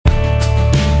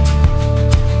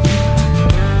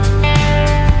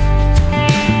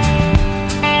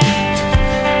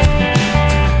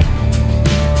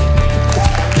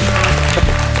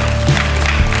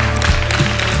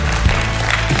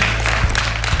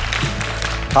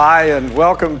Hi, and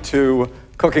welcome to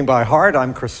Cooking by Heart.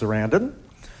 I'm Chris Sarandon.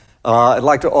 I'd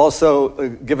like to also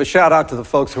give a shout out to the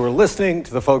folks who are listening,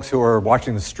 to the folks who are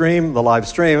watching the live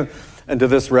stream, and to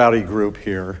this rowdy group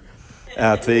here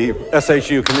at the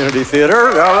SHU Community Theater.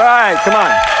 All right, come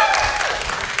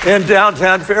on. In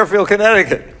downtown Fairfield,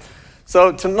 Connecticut.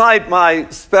 So tonight, my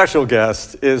special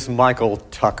guest is Michael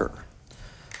Tucker.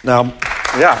 Now,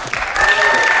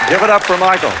 give it up for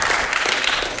Michael,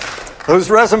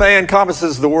 whose resume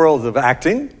encompasses the world of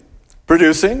acting,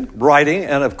 producing, writing,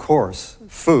 and of course,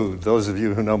 food. Those of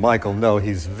you who know Michael know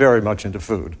he's very much into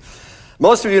food.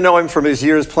 Most of you know him from his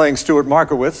years playing Stuart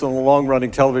Markowitz on the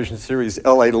long-running television series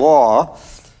L.A. Law,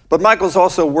 but Michael's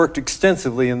also worked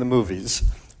extensively in the movies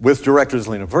with directors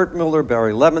Lena Wertmuller,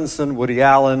 Barry Levinson, Woody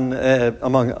Allen,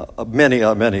 among many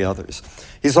others.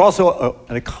 He's also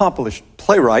an accomplished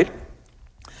playwright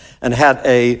and had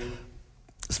a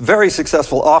very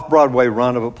successful off-Broadway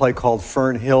run of a play called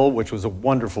Fern Hill, which was a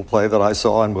wonderful play that I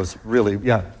saw and was really,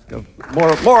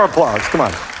 more applause, come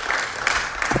on.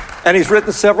 And he's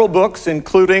written several books,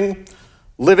 including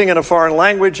Living in a Foreign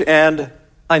Language and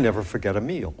I Never Forget a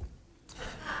Meal.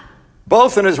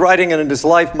 Both in his writing and in his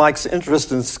life, Mike's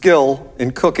interest and skill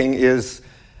in cooking is,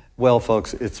 well,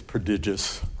 folks, it's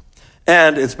prodigious.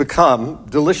 And it's become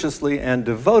deliciously and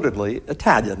devotedly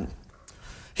Italian.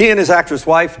 He and his actress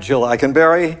wife, Jill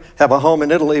Eikenberry, have a home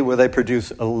in Italy where they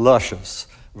produce a luscious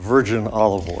virgin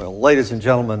olive oil. Ladies and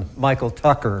gentlemen, Michael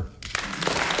Tucker.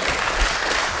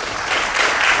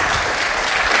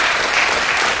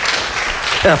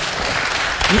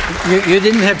 You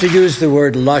didn't have to use the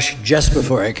word lush just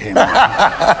before I came on. Okay.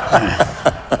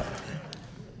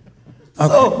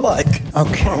 Oh, Mike.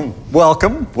 Okay.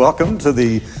 Welcome to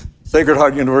the Sacred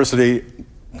Heart University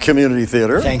Community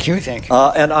Theater. Thank you.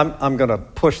 And I'm going to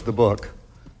push the book.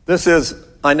 This is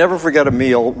I Never Forget a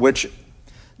Meal, which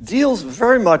deals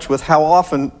very much with how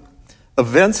often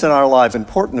events in our lives,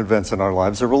 important events in our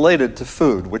lives, are related to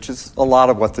food, which is a lot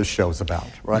of what this show's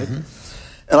about, right? Mm-hmm.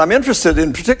 And I'm interested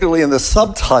particularly in the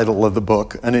subtitle of the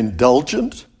book, An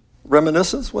Indulgent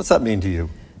Reminiscence. What's that mean to you?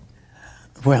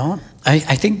 Well, I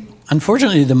think,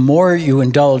 unfortunately, the more you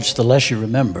indulge, the less you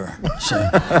remember. So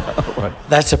right.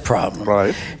 That's a problem.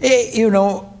 Right.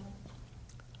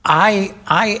 I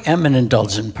am an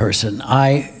indulgent person.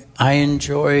 I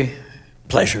enjoy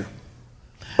pleasure,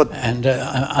 and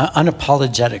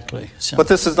unapologetically. So. But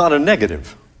this is not a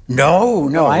negative. No.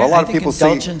 A lot of people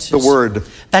see the word.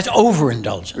 That's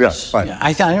overindulgence. Yes, right. Yeah,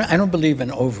 I don't believe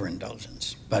in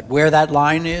overindulgence, but where that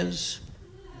line is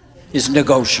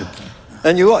negotiable.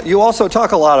 And you also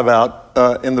talk a lot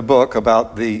about in the book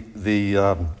about the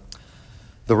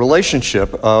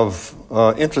relationship of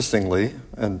interestingly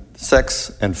and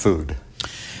sex and food.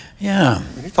 Yeah.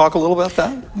 Can you talk a little about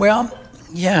that? Well,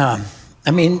 yeah.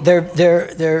 I mean,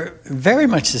 they're very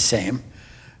much the same,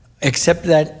 except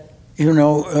that.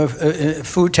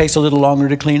 Food takes a little longer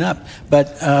to clean up,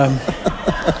 but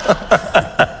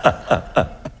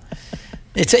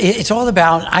it's all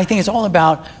about. I think it's all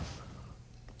about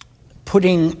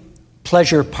putting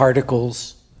pleasure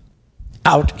particles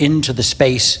out into the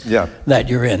space that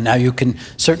you're in. Now, you can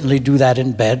certainly do that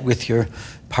in bed with your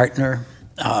partner,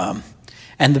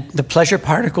 and the pleasure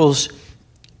particles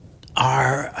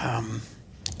are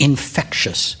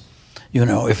infectious.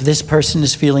 If this person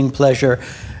is feeling pleasure,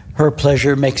 her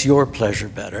pleasure makes your pleasure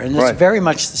better. And it's very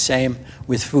much the same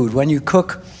with food. When you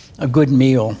cook a good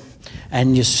meal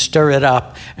and you stir it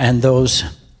up and those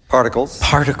particles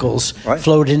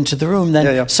float into the room,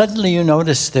 then suddenly you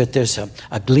notice that there's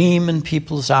a gleam in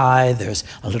people's eye, there's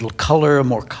a little color,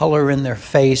 more color in their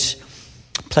face.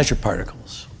 Pleasure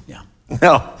particles, yeah.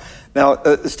 Now,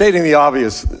 stating the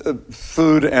obvious,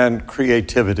 food and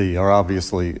creativity are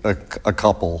obviously a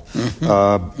couple,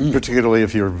 particularly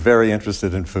if you're very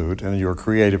interested in food and you're a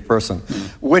creative person.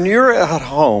 When you're at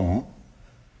home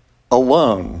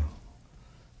alone,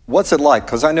 what's it like?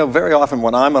 Because I know very often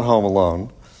when I'm at home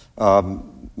alone,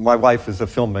 my wife is a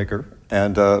filmmaker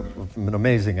and an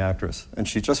amazing actress, and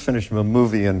she just finished a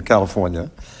movie in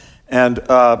California. And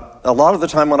a lot of the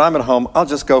time when I'm at home, I'll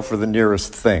just go for the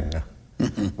nearest thing.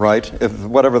 Right?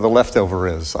 Whatever the leftover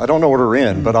is. I don't order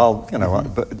in, but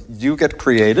but do you get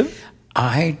creative?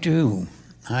 I do.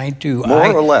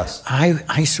 More or less?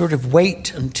 I sort of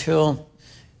wait until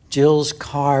Jill's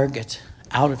car gets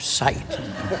out of sight.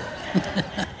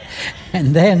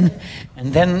 and then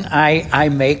I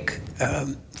make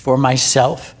for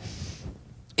myself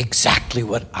exactly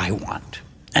what I want.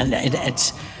 And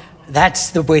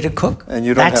that's the way to cook. And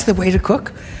you don't the way to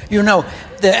cook.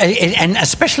 And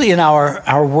especially in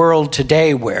our world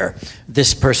today where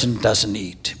this person doesn't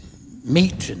eat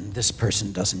meat, and this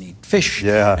person doesn't eat fish,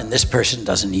 Yeah. and this person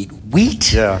doesn't eat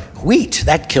wheat. Yeah. Wheat,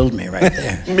 that killed me right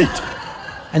there. Meat.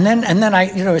 And then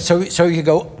I, so you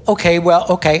go, okay,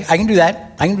 I can do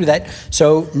that.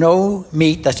 So no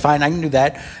meat, that's fine, I can do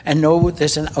that. And no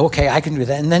this, and okay, I can do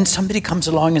that. And then somebody comes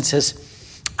along and says,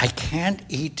 I can't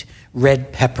eat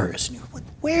red peppers. And you go,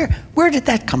 where did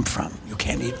that come from? You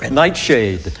can't eat red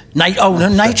Nightshade.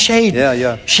 Nightshade.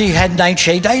 Yeah. She had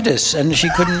nightshaditis, and she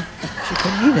couldn't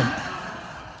eat it.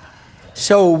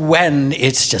 So when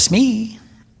it's just me,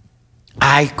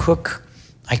 I cook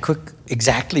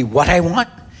exactly what I want,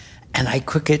 and I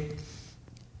cook it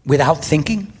without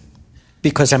thinking,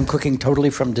 because I'm cooking totally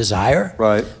from desire.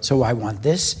 Right. So I want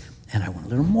this, and I want a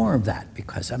little more of that,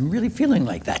 because I'm really feeling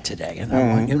like that today, and I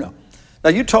want, Now,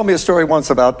 you told me a story once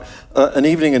about an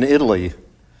evening in Italy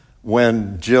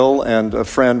when Jill and a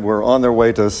friend were on their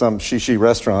way to some shishi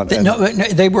restaurant.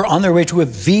 They were on their way to a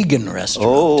vegan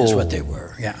restaurant, is what they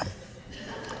were, yeah.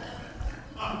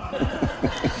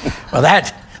 Well,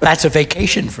 that's a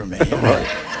vacation for me. Right.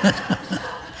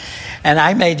 And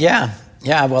I made,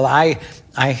 well, I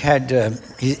had,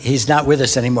 he's not with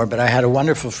us anymore, but I had a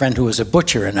wonderful friend who was a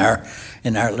butcher in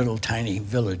our little tiny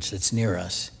village that's near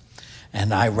us.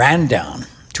 And I ran down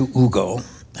to Ugo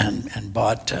and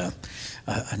bought a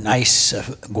nice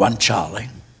guanciale.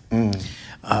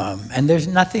 And there's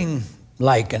nothing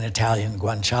like an Italian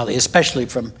guanciale, especially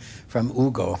from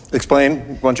Ugo.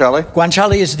 Explain guanciale.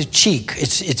 Guanciale is the cheek.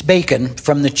 It's bacon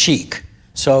from the cheek.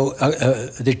 So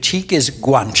the cheek is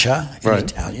guancia in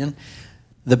Italian.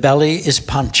 The belly is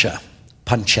pancetta.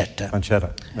 Pancetta,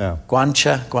 yeah.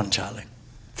 Guanciale.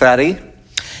 Fatty?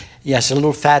 Yes, a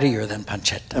little fattier than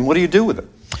pancetta. And what do you do with it?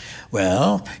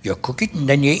 Well, you cook it and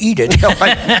then you eat it.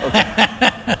 Okay.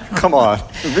 Come on,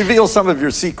 reveal some of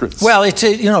your secrets. Well, it's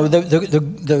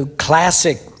the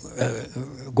classic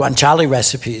guanciale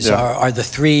recipes are the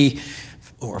 3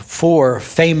 or 4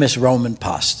 famous Roman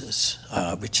pastas,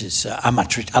 which is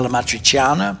alla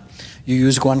matriciana, you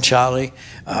use guanciale,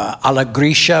 alla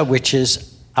griscia, which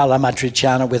is alla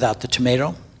matriciana without the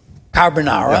tomato,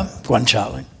 carbonara,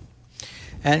 guanciale.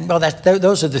 And well,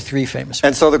 those are the 3 famous ones.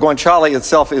 And so the guanciale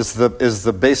itself is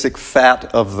the basic fat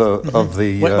of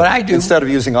the What I do, instead of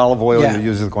using olive oil, you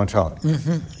use the guanciale.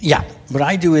 Yeah, what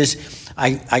I do is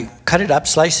I cut it up,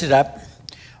 slice it up,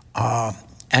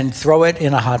 and throw it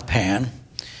in a hot pan,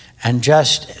 and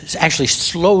just actually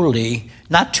slowly,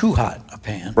 not too hot a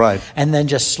pan, right? And then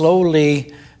just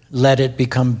slowly let it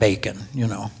become bacon,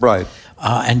 right?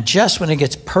 And just when it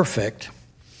gets perfect,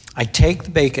 I take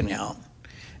the bacon out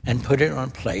and put it on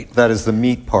a plate. That is the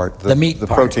meat part, the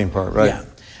protein part, right? Yeah.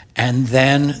 And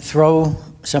then throw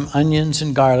some onions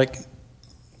and garlic,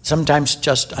 sometimes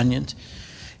just onions,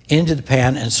 into the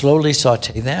pan and slowly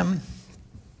saute them.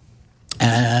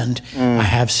 And I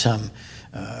have some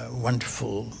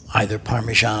wonderful either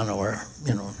Parmesan or,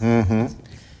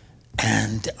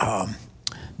 And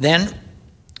then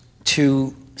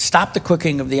to stop the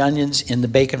cooking of the onions in the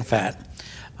bacon fat,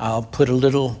 I'll put a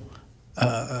little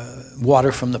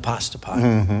water from the pasta pot.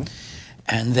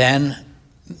 And then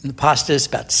the pasta is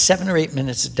about 7 or 8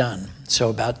 minutes done. So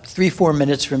about 3-4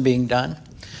 minutes from being done,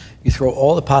 you throw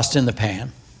all the pasta in the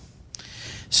pan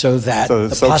so that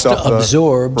the pasta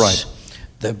absorbs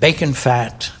the bacon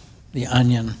fat, the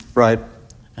onion,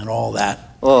 and all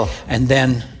that. And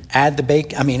then add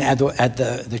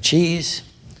the cheese,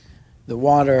 the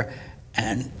water,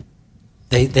 and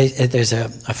there's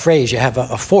a phrase. You have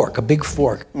a fork, a big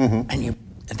fork, and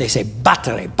they say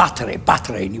battere,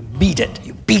 and you beat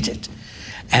it,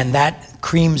 and that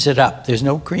creams it up. There's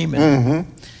no cream in it,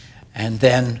 and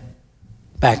then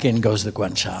back in goes the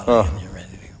guanciale, and you're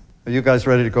ready to go. Are you guys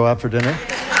ready to go out for dinner?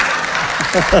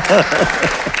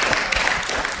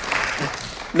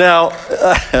 Now,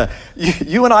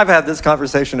 you and I have had this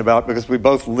conversation because we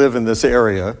both live in this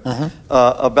area,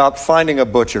 about finding a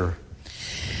butcher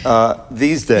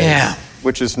these days,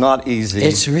 which is not easy.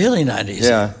 It's really not easy.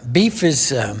 Yeah. Beef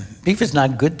is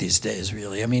not good these days,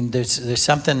 really. I mean, there's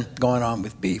something going on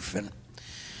with beef. And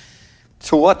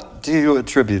to what do you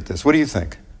attribute this? What do you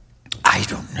think? I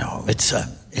don't know. It's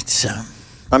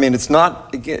I mean, it's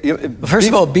not. First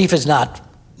of all, beef is not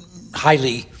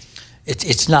highly.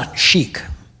 It's not chic.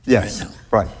 Yes.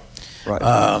 Right.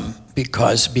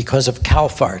 Because of cow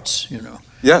farts,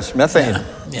 Yes, methane.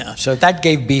 Yeah. So that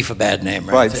gave beef a bad name,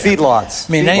 right? Feedlots.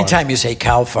 I mean, anytime you say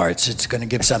cow farts, it's going to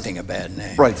give something a bad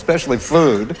name. Right, especially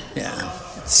food. Yeah.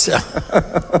 So,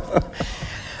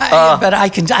 but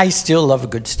I still love a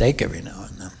good steak every now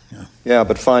and then. Yeah,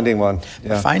 but finding one.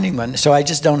 Finding one. So I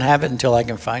just don't have it until I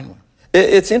can find one.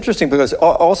 It's interesting because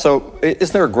also,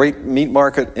 isn't there a great meat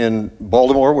market in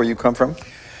Baltimore where you come from?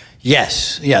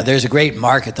 Yes, yeah. There's a great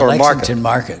market, the Lexington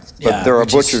Market. But there are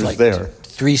butchers there.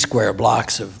 3 square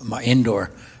blocks of indoor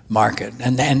market,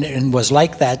 and was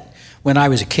like that when I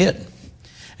was a kid.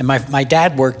 And my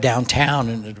dad worked downtown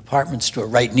in a department store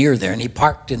right near there, and he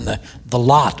parked in the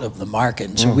lot of the market.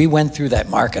 And so we went through that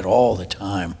market all the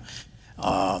time,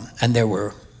 and there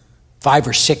were 5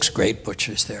 or 6 great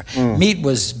butchers there. Meat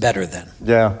was better then.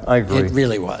 Yeah, I agree. It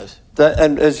really was.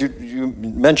 And as you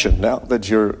mentioned, now that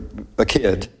you're a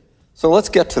kid, so let's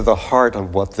get to the heart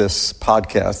of what this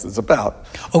podcast is about.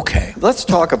 Okay. Let's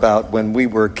talk about when we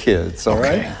were kids, all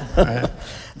right? All right.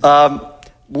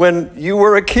 When you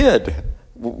were a kid,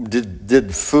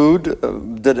 did food,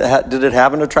 did it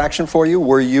have an attraction for you?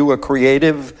 Were you a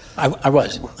creative? I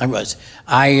was.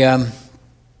 I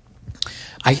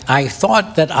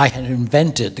thought that I had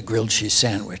invented the grilled cheese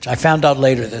sandwich. I found out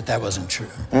later that wasn't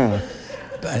true. But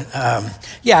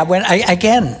yeah,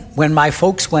 when my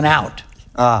folks went out.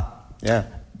 Yeah.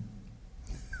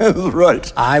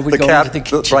 Right. I would go into the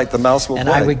kitchen. Right, the mouse will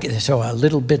play. So a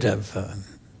little bit of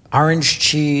orange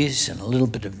cheese and a little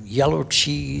bit of yellow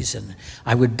cheese, and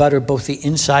I would butter both the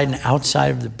inside and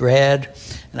outside of the bread,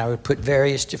 and I would put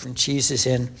various different cheeses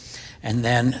in, and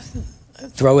then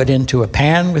throw it into a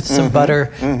pan with some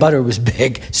butter. Butter was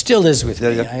big, still is with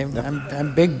me. I'm a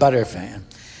big butter fan,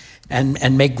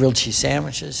 and make grilled cheese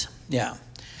sandwiches. Yeah,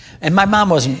 and my mom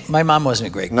wasn't a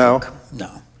great cook. No.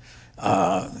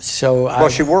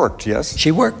 She worked. Yes.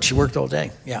 She worked all day.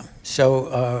 Yeah.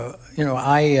 So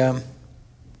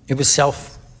it was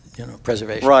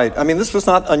preservation. Right. I mean, this was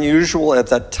not unusual at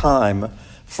that time.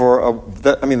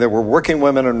 There were working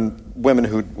women and women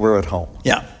who were at home.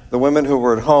 Yeah. The women who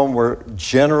were at home were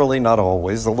generally, not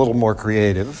always, a little more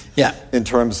creative. Yeah. In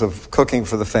terms of cooking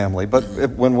for the family.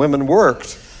 But when women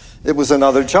worked, it was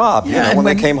another job. Yeah, when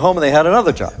they came home, they had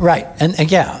another job. Right.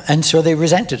 And so they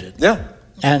resented it. Yeah.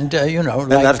 And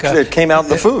it came out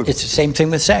in the food. It's the same thing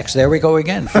with sex. There we go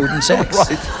again, food and sex.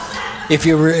 Right. If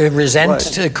you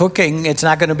resent cooking, it's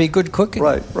not going to be good cooking.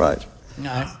 Right.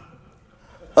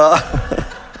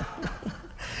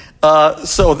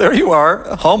 So there you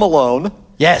are, home alone.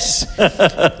 Yes,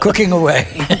 cooking away.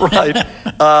 Right.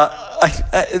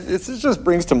 It just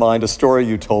brings to mind a story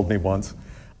you told me once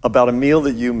about a meal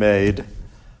that you made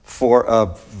for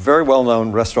a very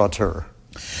well-known restaurateur.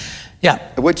 Yeah.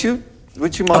 Would you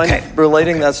mind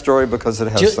relating that story, because it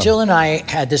has Jill and I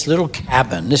had this little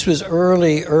cabin. This was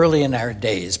early in our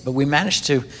days, but we managed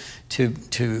to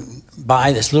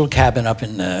buy this little cabin up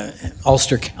in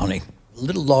Ulster County, a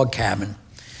little log cabin.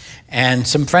 And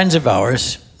some friends of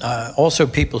ours, also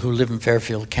people who live in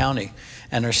Fairfield County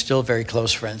and are still very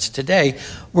close friends today,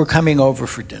 were coming over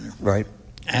for dinner. Right.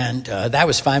 And that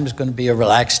was fine. It was going to be a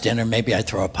relaxed dinner. Maybe I'd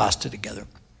throw a pasta together.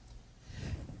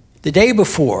 The day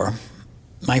before,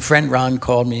 my friend Ron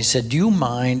called me. He said, "Do you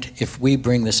mind if we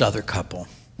bring this other couple?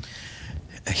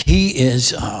 He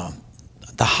is the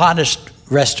hottest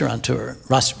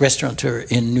restaurateur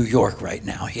in New York right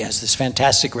now. He has this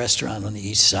fantastic restaurant on the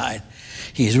East Side.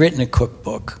 He's written a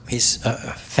cookbook. He's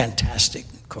a fantastic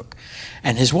cook.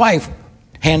 And his wife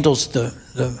handles the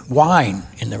wine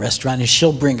in the restaurant, and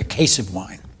she'll bring a case of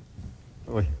wine."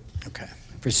 Oy. Okay,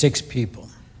 for 6 people.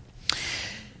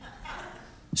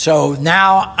 So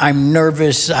now I'm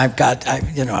nervous. I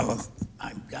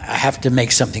have to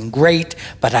make something great,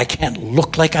 but I can't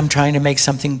look like I'm trying to make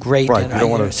something great. Right. You don't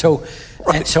want to. So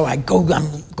I'm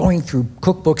going through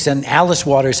cookbooks, and Alice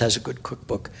Waters has a good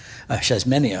cookbook. She has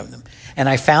many of them. And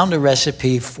I found a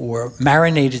recipe for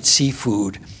marinated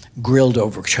seafood grilled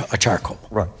over charcoal.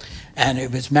 Right. And it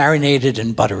was marinated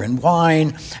in butter and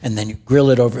wine, and then you grill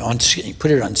it you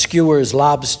put it on skewers,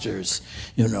 lobsters,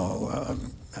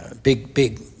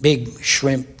 big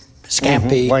shrimp,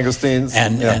 scampi, langoustines,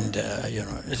 and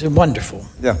it's wonderful.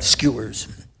 Yeah. Skewers,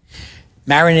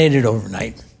 marinated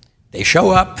overnight. They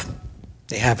show up.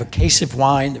 They have a case of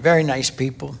wine. They're very nice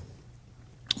people.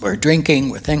 We're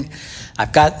drinking.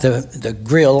 I've got the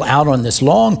grill out on this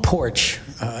long porch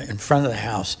in front of the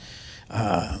house,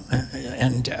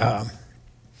 and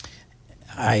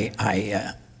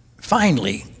I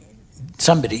finally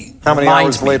somebody. How many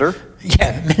hours later?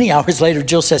 Yeah, many hours later,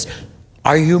 Jill says,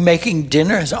 "Are you making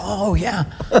dinner?" I said, "Oh, yeah."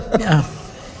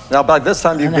 Now, by this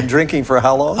time, you've been drinking for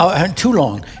how long? Oh, too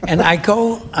long. And I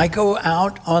go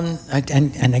out and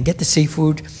I get the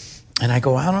seafood, and I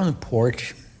go out on the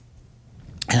porch,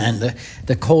 and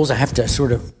the coals, I have to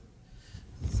sort of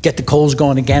get the coals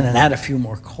going again and add a few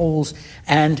more coals,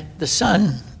 and the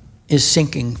sun is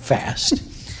sinking fast.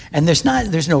 And there's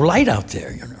no light out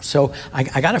there, So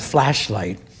I got a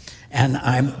flashlight, and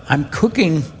I'm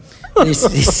cooking this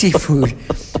seafood,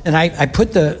 and I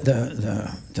put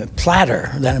the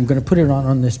platter that I'm going to put it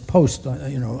on this post,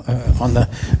 on the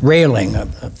railing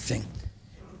of thing,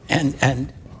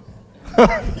 and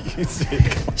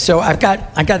so I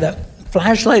got a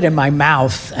flashlight in my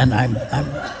mouth, and I'm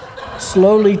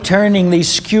slowly turning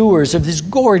these skewers of this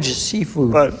gorgeous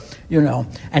seafood, right.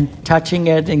 And touching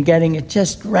it and getting it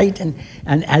just right, and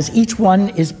as each one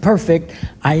is perfect,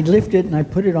 I lift it and I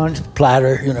put it onto the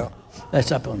platter,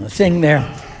 that's up on the thing there,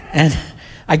 and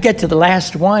I get to the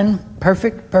last one,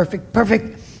 perfect,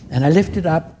 and I lift it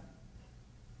up,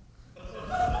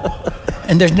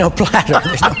 and there's no platter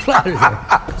there.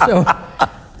 So,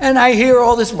 and I hear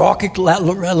all this raucous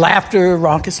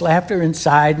laughter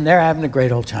inside, and they're having a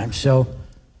great old time. So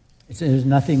there's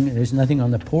nothing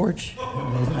on the porch,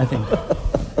 there's nothing,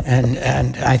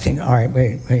 and I think, all right,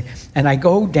 wait, and I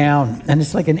go down, and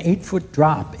it's like an 8-foot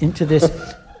drop into this.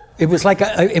 It was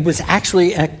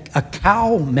actually a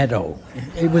cow meadow.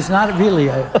 It was not really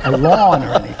a lawn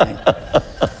or anything.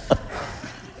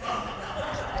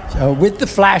 So with the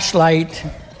flashlight,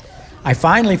 I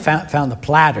finally found the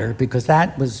platter, because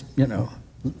that was,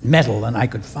 metal, and I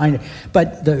could find it.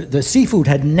 But the seafood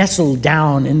had nestled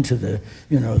down into the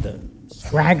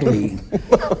scraggly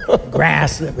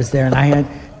grass that was there, and I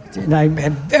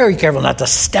had very careful not to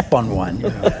step on one,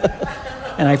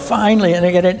 And I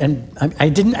get it, and I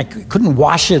couldn't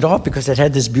wash it off because it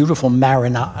had this beautiful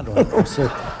marinade on it. So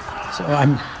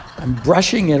I'm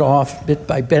brushing it off bit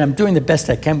by bit. I'm doing the best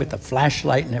I can with the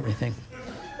flashlight and everything.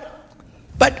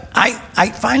 But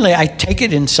I finally take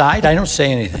it inside. I don't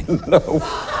say anything. No.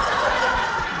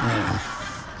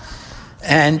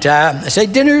 And I say,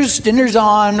 dinner's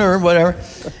on, or whatever.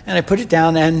 And I put it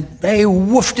down, and they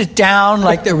woofed it down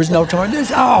like there was no tomorrow.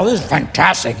 This is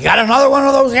fantastic. You got another one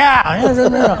of those? Yeah.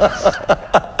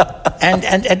 And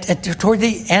toward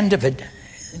the end of it,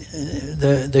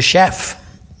 the chef,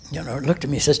 looked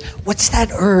at me and says, "What's that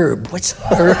herb? What's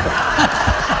that herb?"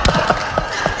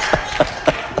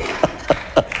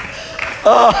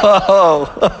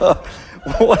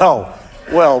 Oh,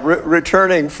 well,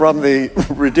 returning from the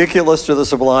ridiculous to the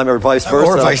sublime, or vice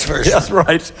versa. Or vice versa. Yes,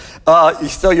 right.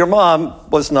 So your mom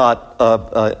was not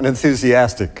an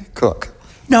enthusiastic cook.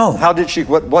 No. How did she?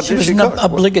 What did she cook? She was an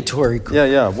obligatory cook.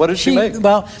 Yeah. What did she make?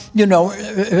 Well,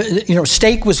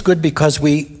 steak was good because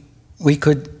we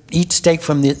could eat steak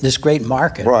from this great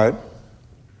market. Right.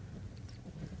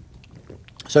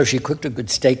 So she cooked a good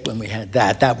steak when we had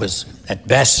that. That was at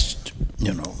best,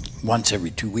 once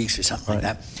every 2 weeks or something like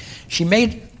that. She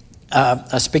made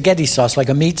a spaghetti sauce, like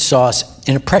a meat sauce,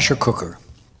 in a pressure cooker.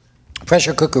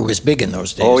 Pressure cooker was big in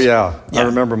those days. Oh, yeah. I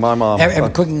remember my mom.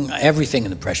 Cooking everything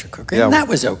in the pressure cooker. Yeah. And that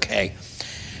was okay.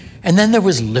 And then there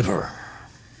was liver.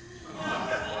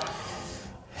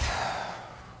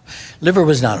 Liver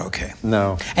was not okay.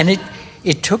 No. And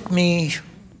it took me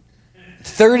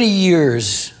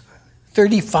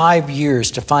 35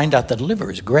 years to find out that liver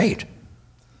is great.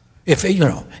 If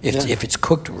it's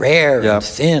cooked rare and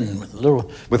thin with a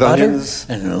little butter onions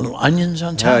and little onions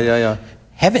on top. Yeah.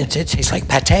 Heaven, it tastes like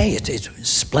pate. It's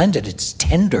splendid. It's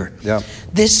tender. Yeah.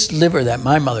 This liver that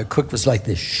my mother cooked was like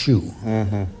this shoe.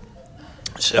 Mm-hmm.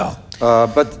 So.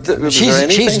 But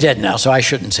she's dead now, so I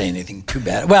shouldn't say anything too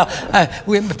bad. Well,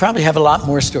 we probably have a lot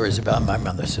more stories about my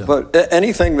mother. So. But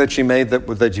anything that she made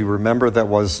that you remember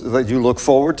that you look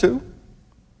forward to?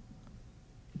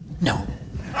 No.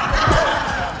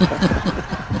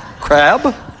 Crab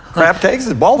cakes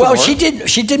in Baltimore. Well, she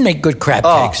did make good crab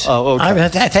cakes. Oh,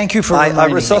 okay. Thank you for reminding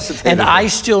me. resuscitated And her. I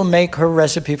still make her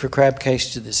recipe for crab cakes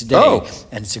to this day,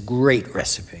 and it's a great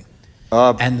recipe.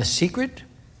 And the secret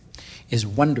is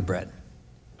Wonder Bread.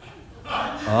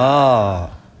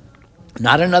 Not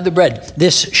another bread.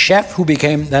 This chef who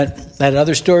became that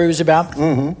other story was about,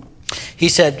 he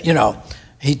said,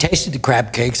 he tasted the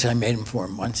crab cakes. I made them for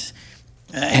him once.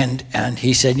 And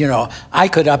he said, I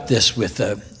could up this with,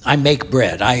 I make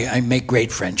bread. I make great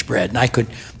French bread. And I could,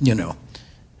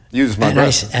 use my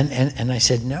bread. And I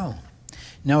said, no,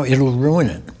 it'll ruin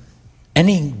it.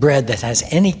 Any bread that has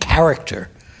any character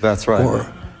That's right.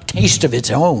 or taste of its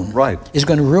own is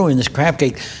going to ruin this crab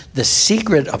cake. The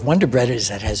secret of Wonder Bread is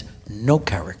that it has no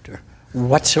character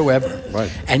whatsoever. Right.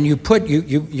 And you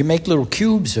make little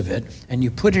cubes of it, and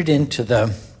you put it into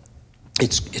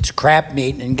it's crab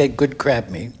meat, and get good crab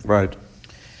meat. Right.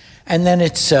 And then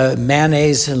it's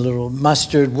mayonnaise, a little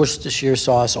mustard, Worcestershire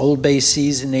sauce, Old Bay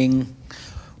seasoning,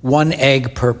 1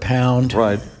 egg per pound.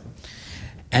 Right.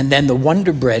 And then the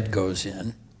Wonder Bread goes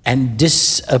in and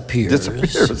disappears.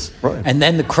 Right. And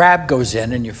then the crab goes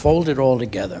in, and you fold it all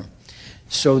together.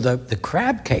 So the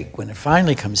crab cake, when it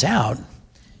finally comes out,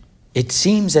 it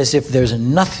seems as if there's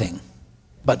nothing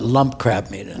but lump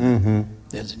crab meat in it.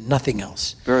 There's nothing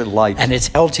else. Very light. And it's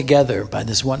held together by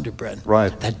this Wonder Bread.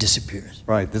 Right. That disappears.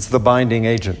 Right. It's the binding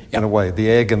agent, in a way, the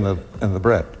egg and the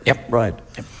bread. Yep. Right.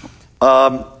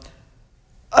 Yep.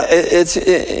 It's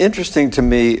interesting to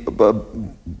me,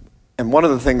 and one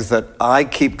of the things that I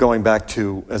keep going back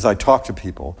to as I talk to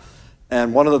people,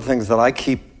 and one of the things that I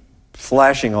keep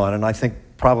flashing on, and I think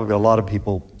probably a lot of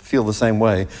people feel the same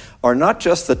way, are not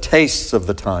just the tastes of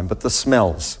the time, but the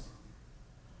smells.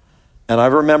 And I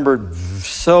remembered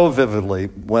so vividly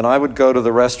when I would go to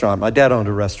the restaurant. My dad owned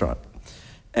a restaurant.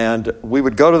 And we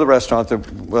would go to the restaurant.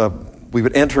 We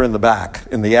would enter in the back,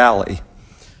 in the alley.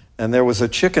 And there was a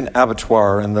chicken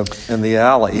abattoir in the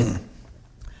alley.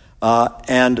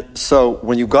 And so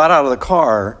when you got out of the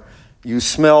car, you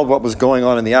smelled what was going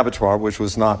on in the abattoir, which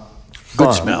was not fun.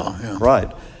 Good smell, yeah.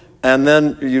 Right. And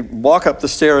then you'd walk up the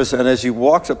stairs, and as you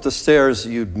walked up the stairs,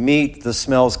 you'd meet the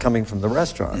smells coming from the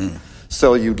restaurant.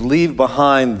 So you'd leave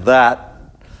behind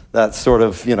that sort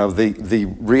of, the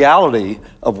reality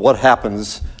of what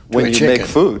happens when you make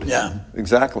food. Yeah.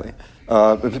 Exactly.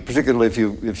 Particularly if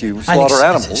you slaughter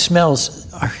animals.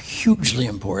 Smells are hugely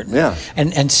important. Yeah.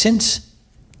 And since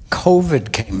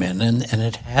COVID came in and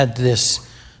it had this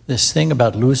thing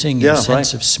about losing your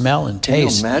sense of smell and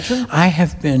taste. Can you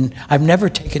imagine? I've never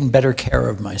taken better care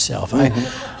of myself.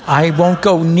 I won't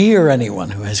go near anyone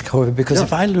who has COVID because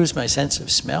if I lose my sense of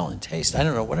smell and taste, I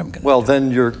don't know what I'm going to do. Well, then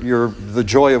the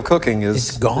joy of cooking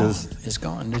is gone. It's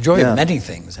gone. The joy of many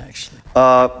things, actually.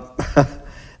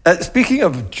 Speaking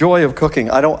of joy of cooking,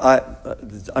 I'm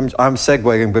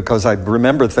segueing because I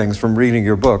remember things from reading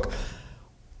your book.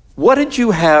 What did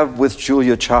you have with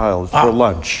Julia Child for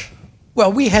lunch?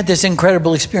 Well, we had this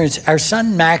incredible experience. Our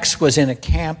son Max was in a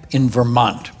camp in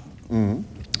Vermont. Mm-hmm.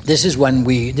 This is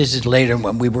later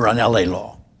when we were on LA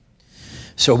Law.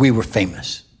 So we were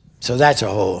famous. So that's a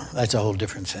whole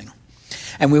different thing.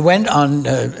 And we went on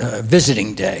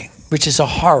visiting day, which is a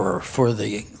horror for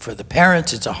the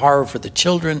parents. It's a horror for the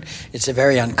children. It's a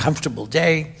very uncomfortable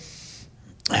day.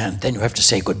 And then you have to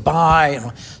say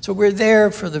goodbye. So we're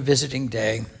there for the visiting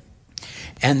day.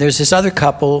 And there's this other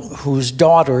couple whose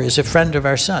daughter is a friend of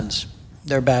our son's.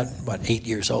 They're about, 8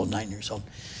 years old, 9 years old.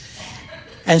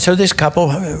 And so this couple,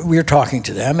 we're talking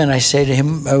to them, and I say to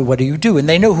him, what do you do? And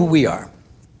they know who we are.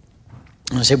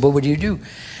 And I said, well, what do you do?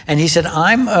 And he said,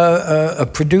 I'm a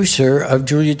producer of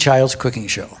Julia Child's cooking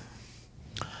show.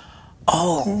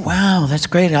 Oh, wow, that's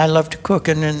great. I love to cook,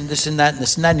 and then this and that and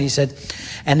this and that. And he said,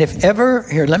 and if ever,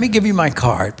 here, let me give you my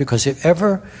card, because if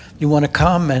ever you want to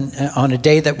come and on a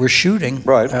day that we're shooting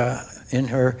in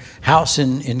her house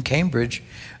in Cambridge,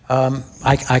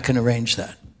 I can arrange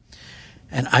that.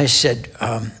 And I said,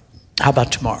 how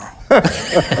about tomorrow?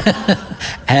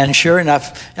 And sure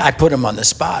enough, I put him on the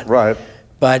spot. Right.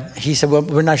 But he said, well,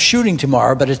 we're not shooting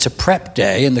tomorrow, but it's a prep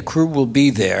day, and the crew will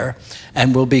be there,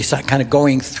 and we'll be kind of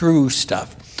going through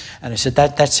stuff. And I said,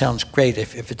 that sounds great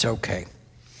if it's okay.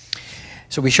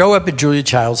 So we show up at Julia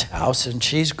Child's house, and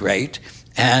she's great.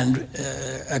 And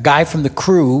a guy from the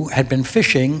crew had been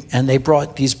fishing, and they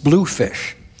brought these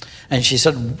bluefish. And she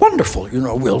said, wonderful,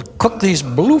 we'll cook these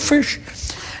bluefish,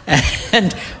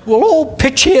 and we'll all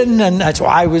pitch in. And that's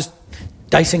why I was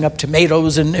dicing up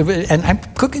tomatoes, and I'm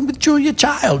cooking with Julia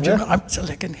Child. I'm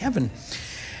like in heaven.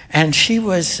 And she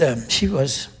was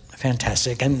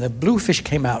fantastic. And the bluefish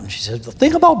came out, and she said, the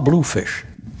thing about bluefish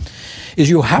is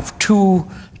you have to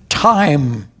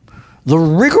time the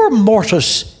rigor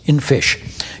mortis in fish.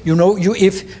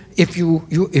 If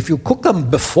you cook them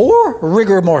before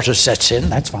rigor mortis sets in,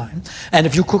 that's fine. And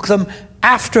if you cook them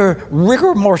after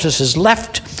rigor mortis is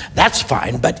left, that's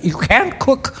fine. But you can't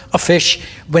cook a fish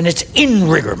when it's in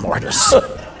rigor mortis.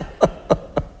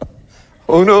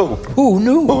 Oh no! Who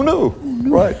knew? Who knew?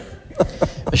 Right.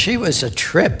 She was a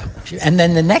trip. And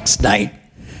then the next night,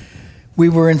 we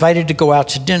were invited to go out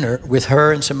to dinner with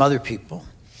her and some other people.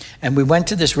 And we went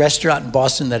to this restaurant in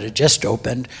Boston that had just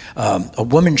opened, a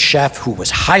woman chef who was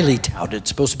highly touted,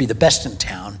 supposed to be the best in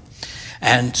town.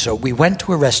 And so we went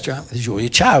to a restaurant with Julia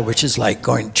Child, which is like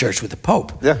going to church with the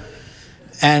Pope. Yeah.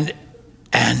 And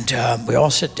we all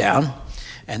sit down,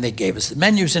 and they gave us the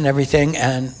menus and everything.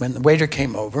 And when the waiter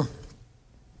came over,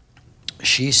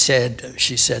 she said,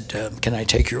 can I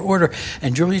take your order?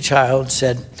 And Julia Child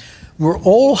said, we're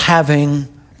all having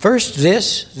first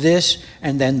this,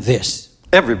 and then this.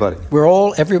 Everybody.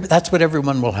 That's what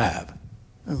everyone will have.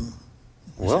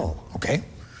 Well. Okay.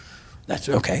 That's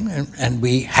okay. And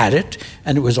we had it,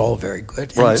 and it was all very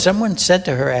good. And right. Someone said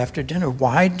to her after dinner,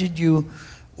 why did you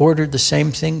order the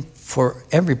same thing for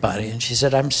everybody? And she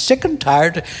said, I'm sick and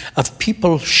tired of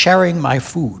people sharing my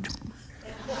food.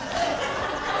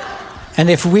 And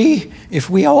if we if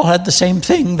we all had the same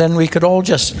thing, then we could all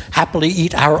just happily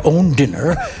eat our own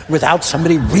dinner without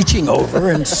somebody reaching over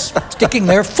and sticking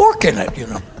their fork in it,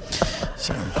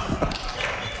 So,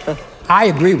 I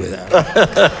agree with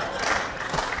that.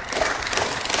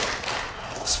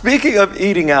 Speaking of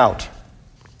eating out,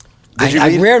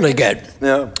 I rarely get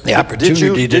the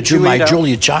opportunity to do my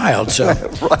Julia Child, so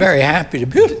right. Very happy to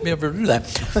be able to do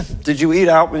that. Did you eat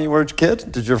out when you were a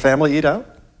kid? Did your family eat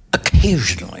out?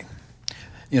 Occasionally.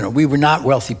 We were not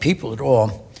wealthy people at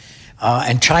all.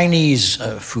 And Chinese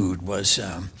food was,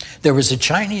 there was a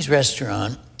Chinese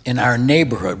restaurant in our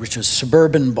neighborhood, which was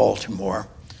suburban Baltimore,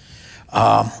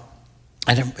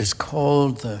 and it was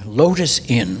called the Lotus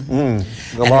Inn. A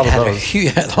lot of those.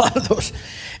 A lot of those.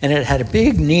 And it had a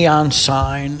big neon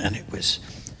sign, and it was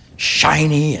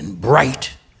shiny and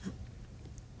bright,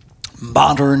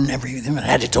 modern, everything. It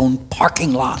had its own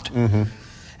parking lot. Mm-hmm.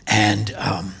 And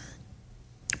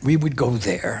we would go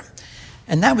there.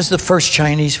 And that was the first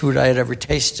Chinese food I had ever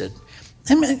tasted.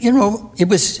 And, it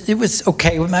was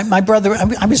okay. My brother,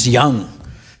 I was young.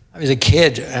 I was a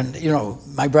kid, and,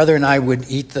 my brother and I would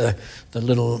eat the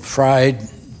little fried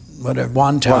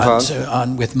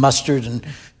wontons with mustard and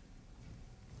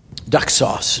duck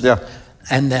sauce. Yeah.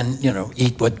 And then,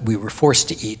 eat what we were forced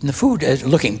to eat. And the food,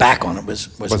 looking back on it, was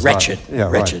wretched.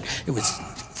 Wretched. Right. It was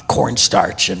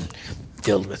cornstarch and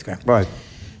filled with crap. Right.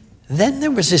 Then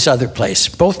there was this other place.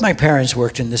 Both my parents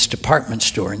worked in this department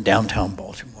store in downtown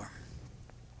Baltimore.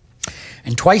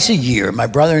 And twice a year, my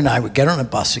brother and I would get on a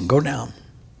bus and go down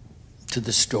to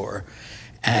the store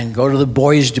and go to the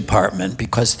boys department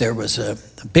because there was a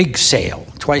big sale.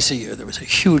 Twice a year there was a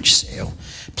huge sale.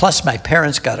 Plus my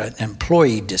parents got an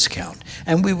employee discount,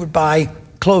 and we would buy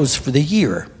clothes for the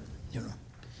year.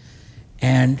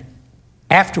 And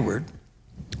afterward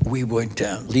we would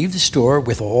leave the store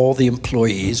with all the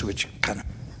employees, which kind of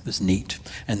was neat.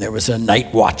 And there was a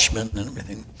night watchman and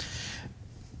everything.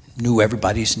 Knew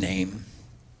everybody's name.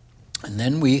 And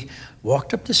then we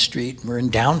walked up the street, and we're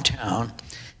in downtown,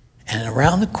 and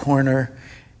around the corner,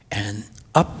 and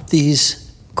up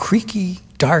these creaky,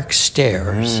 dark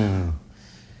stairs.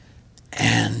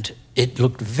 And it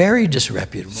looked very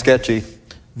disreputable. Sketchy.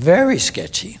 Very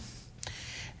sketchy.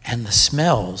 And the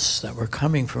smells that were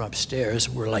coming from upstairs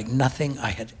were like nothing I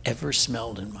had ever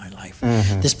smelled in my life.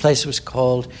 Mm-hmm. This place was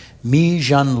called Mi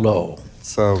Jun Lo.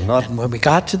 And when we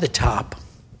got to the top,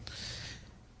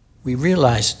 we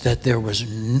realized that there was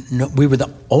we were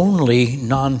the only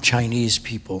non-Chinese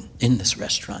people in this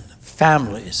restaurant.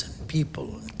 Families and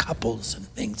people and couples and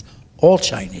things, all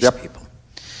Chinese people.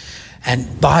 And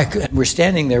we're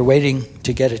standing there waiting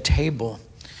to get a table,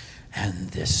 and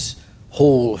this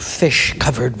whole fish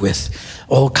covered with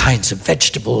all kinds of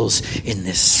vegetables in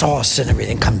this sauce and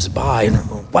everything comes by, and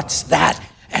what's that?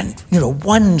 And,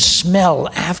 one smell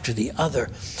after the other.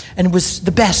 And it was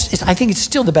the best. I think it's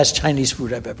still the best Chinese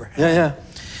food I've ever had. Yeah.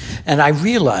 And I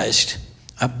realized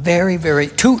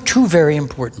two very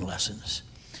important lessons.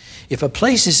 If a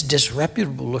place is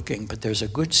disreputable looking, but there's a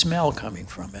good smell coming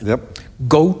from it,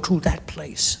 go to that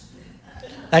place.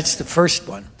 That's the first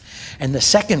one. And the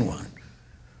second one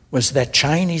was that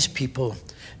Chinese people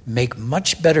make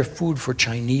much better food for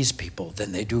Chinese people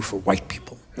than they do for white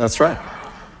people. That's right.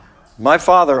 My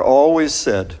father always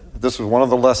said, this was one of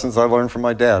the lessons I learned from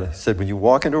my dad. He said, when you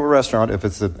walk into a restaurant, if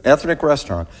it's an ethnic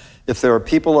restaurant, if there are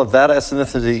people of that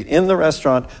ethnicity in the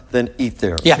restaurant, then eat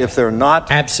there. Yeah. If they're not,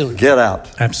 absolutely, get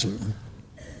out. Absolutely.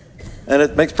 And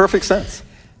it makes perfect sense.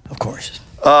 Of course.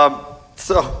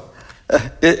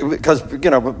 Because,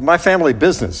 my family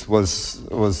business was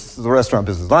the restaurant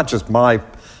business. Not just my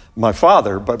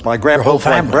father, but my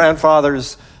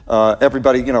grandfathers.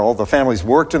 Everybody, all the families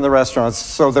worked in the restaurants,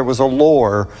 so there was a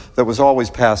lore that was always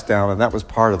passed down, and that was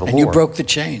part of the lore. And you broke the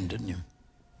chain, didn't you?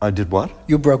 I did what?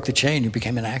 You broke the chain. You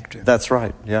became an actor. That's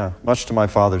right, yeah. Much to my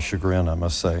father's chagrin, I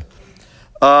must say.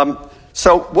 Was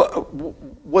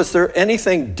there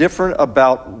anything different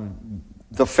about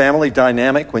the family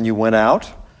dynamic when you went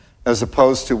out as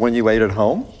opposed to when you ate at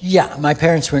home? Yeah, my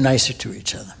parents were nicer to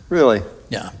each other. Really?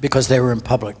 Yeah, because they were in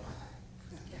public.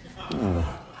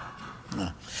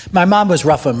 My mom was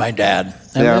rough on my dad,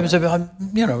 and it was a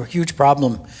huge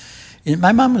problem.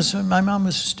 My mom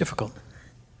was difficult,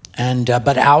 and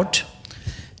but out,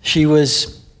 she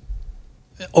was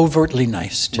overtly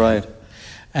nice to me.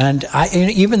 And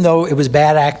even though it was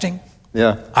bad acting,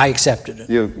 I accepted it.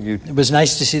 It was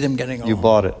nice to see them getting along. You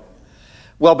bought it.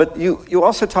 Well, but you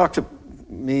also talked to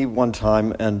me one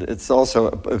time, and it's also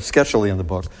sketchily in the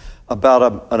book,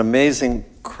 about an amazing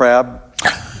crab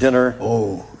dinner.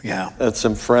 Oh, yeah. At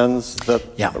some friends that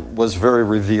was very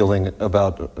revealing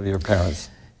about your parents.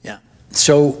 Yeah.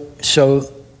 So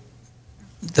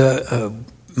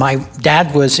my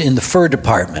dad was in the fur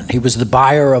department. He was the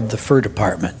buyer of the fur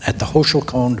department at the Hochul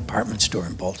Cohn department store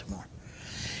in Baltimore.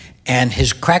 And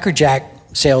his Cracker Jack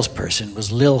salesperson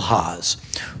was Lil Haas,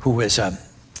 who was a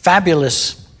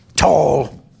fabulous,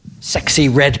 tall, sexy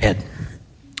redhead.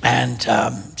 And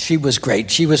she was great.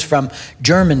 She was from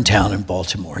Germantown in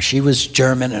Baltimore. She was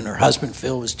German, and her husband,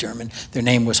 Phil, was German. Their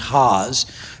name was Haas.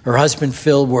 Her husband,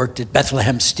 Phil, worked at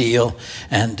Bethlehem Steel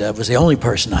and was the only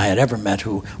person I had ever met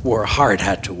who wore a hard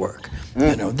hat to work.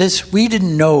 You know, we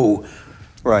didn't know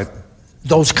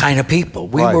those kind of people.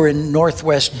 We were in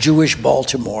Northwest Jewish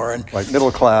Baltimore. And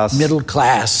middle class. Middle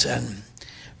class.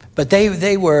 But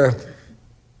they were,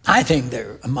 I think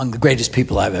they're among the greatest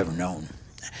people I've ever known.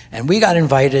 And we got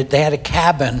invited. They had a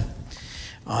cabin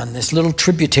on this little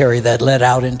tributary that led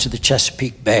out into the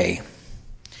Chesapeake Bay.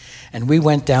 And we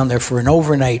went down there for an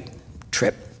overnight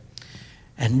trip.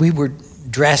 And we were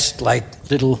dressed like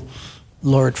little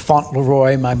Lord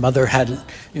Fauntleroy. My mother had,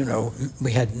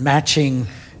 we had matching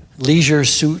leisure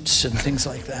suits and things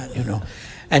like that,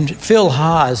 And Phil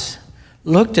Haas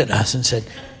looked at us and said,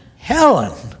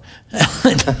 "Helen,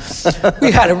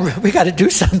 we got to do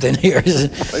something here.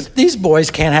 These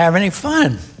boys can't have any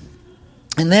fun."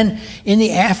 And then in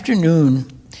the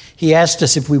afternoon, he asked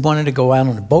us if we wanted to go out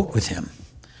on a boat with him.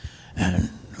 And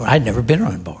I'd never been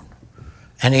on a boat.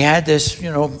 And he had this,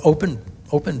 open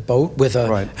boat with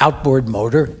a outboard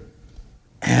motor.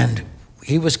 And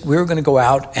we were going to go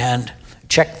out and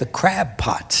check the crab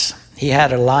pots. He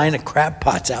had a line of crab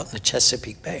pots out in the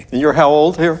Chesapeake Bay. And you're how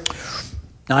old here?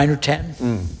 9 or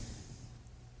 10.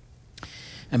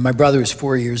 And my brother is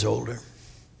 4 years older.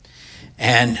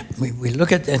 And we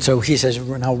look at, and so he says,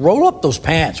 "Now roll up those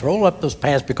pants,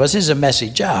 because this is a messy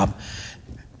job."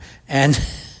 And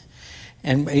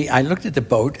I looked at the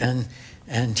boat, and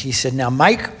he said, "Now,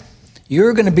 Mike,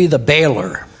 you're going to be the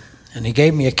bailer." And he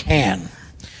gave me a can.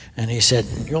 And he said,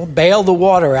 "You'll bail the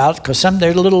water out because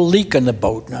there's a little leak in the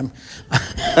boat." And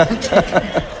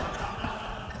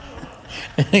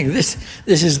I think this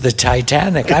is the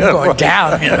Titanic. I'm going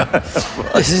down,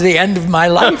 This is the end of my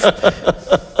life.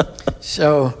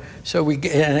 So we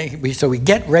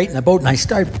get right in the boat, and I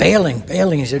start bailing.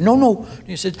 He said, "No."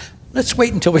 He said, "Let's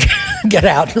wait until we get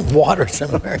out and water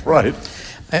somewhere." Right.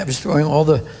 I was throwing all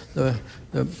the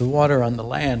water on the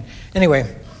land. Anyway,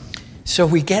 so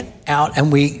we get out,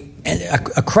 and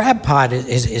a crab pot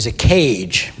is a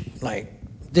cage like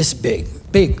this big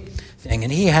thing,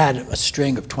 and he had a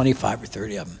string of 25 or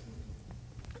 30 of them.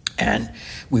 And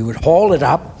we would haul it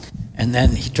up, and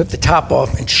then he took the top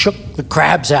off and shook the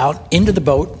crabs out into the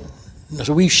boat.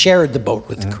 So we shared the boat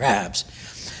with the crabs.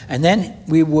 And then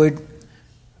we would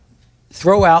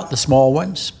throw out the small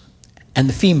ones and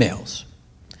the females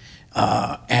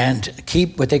and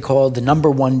keep what they call the number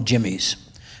one jimmies.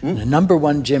 And the number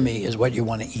one jimmy is what you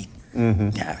want to eat.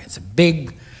 Yeah, it's a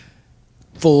big,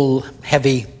 full,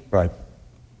 heavy,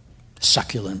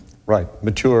 succulent,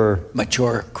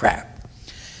 mature crab.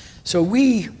 So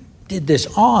we did this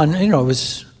on, it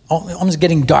was almost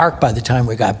getting dark by the time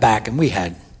we got back, and we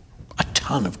had a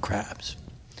ton of crabs.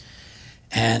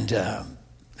 And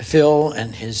Phil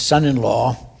and his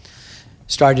son-in-law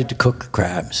started to cook the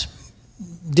crabs.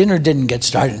 Dinner didn't get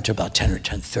started until about 10 or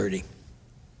 10:30,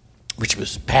 which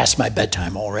was past my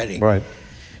bedtime already. Right.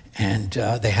 And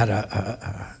they had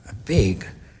a big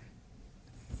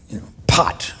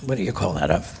pot. What do you call that?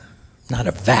 Not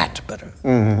a vat, but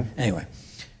anyway,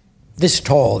 this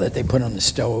tall that they put on the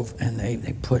stove, and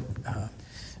they put a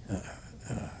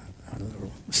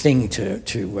little thing to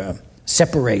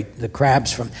separate the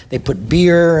crabs from. They put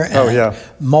beer and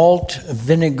malt,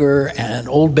 vinegar, and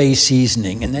Old Bay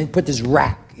seasoning, and they put this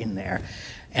rack in there,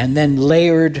 and then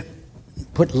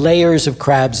put layers of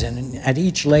crabs in, and at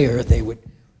each layer they would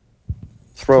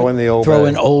throw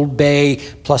in Old Bay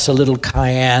plus a little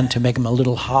cayenne to make them a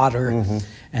little hotter.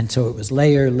 And so it was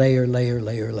layer.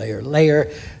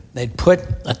 They'd put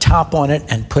a top on it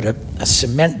and put a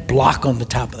cement block on the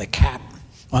top of the cap,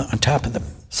 on top of the...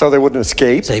 So they wouldn't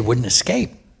escape? So they wouldn't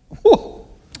escape.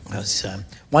 Because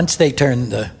once they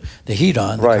turned the heat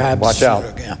on, the crabs... Watch out.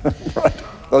 Right.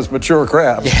 Those mature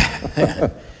crabs. Yeah.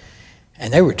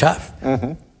 And they were tough.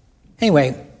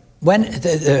 Anyway, when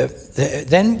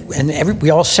we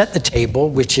all set the table,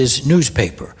 which is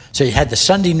newspaper. So you had the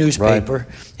Sunday newspaper.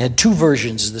 You had two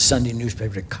versions of the Sunday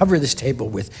newspaper to cover this table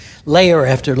with layer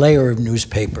after layer of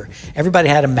newspaper. Everybody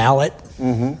had a mallet,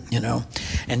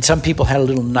 and some people had a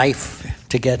little knife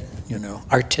to get,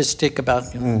 artistic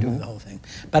about doing the whole thing.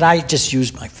 But I just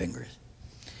used my fingers.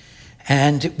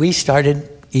 And we started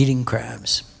eating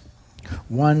crabs.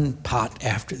 one pot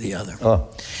after the other. Oh.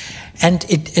 And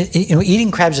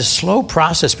eating crabs is a slow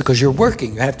process because you're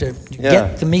working. You have to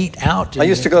get the meat out. I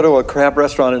used to go to a crab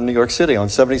restaurant in New York City on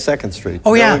 72nd Street.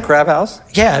 Oh, yeah. Crab House?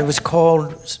 Yeah, it was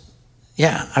called,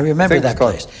 I remember that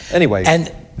place. Anyway,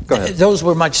 and go ahead. Those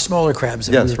were much smaller crabs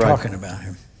than we were talking about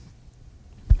here.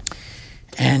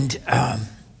 And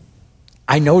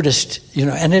I noticed,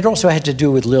 and it also had to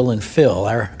do with Lil and Phil,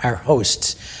 our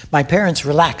hosts. My parents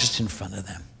relaxed in front of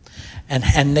them.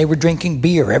 And they were drinking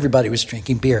beer. Everybody was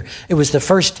drinking beer. It was the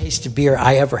first taste of beer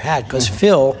I ever had because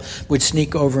Phil would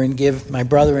sneak over and give my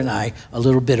brother and I a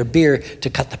little bit of beer to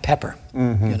cut the pepper,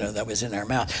 that was in our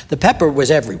mouth. The pepper was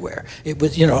everywhere. It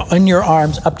was, on your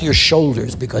arms, up to your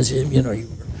shoulders because, you were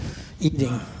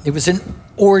eating. It was an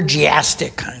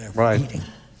orgiastic kind of eating.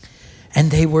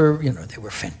 And they were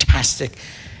fantastic.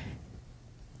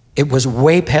 It was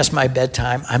way past my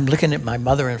bedtime. I'm looking at my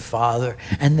mother and father,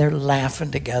 and they're laughing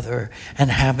together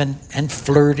and and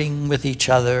flirting with each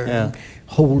other and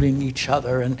holding each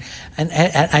other. And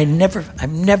I've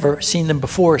never seen them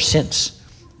before or since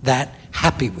that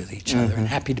happy with each other and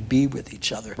happy to be with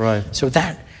each other. Right. So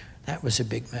that was a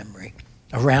big memory.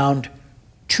 Around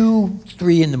 2,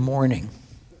 3 in the morning,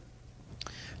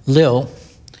 Lil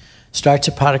starts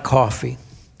a pot of coffee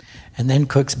and then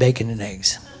cooks bacon and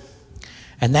eggs.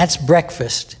 And that's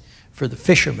breakfast for the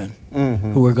fishermen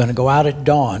who were going to go out at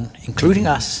dawn, including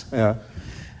us,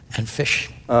 and fish.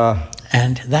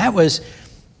 And that was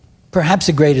perhaps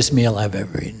the greatest meal I've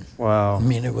ever eaten. Wow. I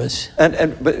mean, it was... But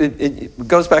it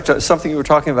goes back to something you were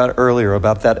talking about earlier,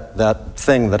 about that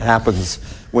thing that happens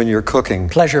when you're cooking.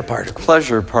 Pleasure particles.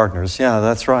 Pleasure partners, yeah,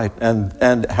 that's right.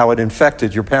 And how it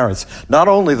infected your parents. Not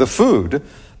only the food,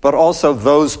 but also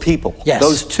those people. Yes.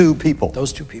 Those two people.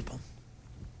 Those two people.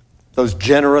 Those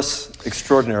generous,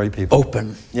 extraordinary people.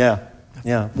 Open. Yeah.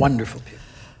 Wonderful people.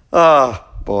 Oh,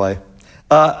 boy.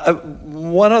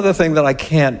 One other thing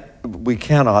that we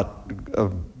cannot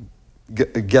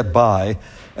get by,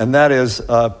 and that is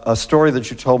a story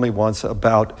that you told me once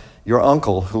about your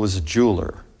uncle who was a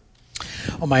jeweler.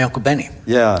 Oh, my Uncle Benny.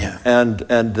 Yeah. And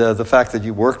the fact that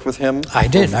you worked with him. I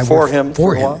did. I worked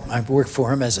for him. I worked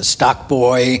for him as a stock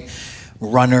boy,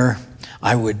 runner.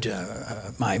 I would,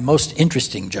 my most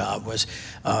interesting job was,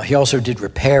 he also did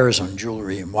repairs on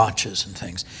jewelry and watches and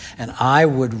things. And I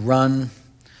would run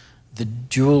the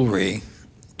jewelry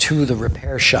to the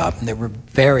repair shop, and there were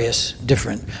various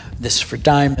different, this for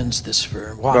diamonds, this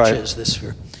for watches, this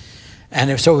for...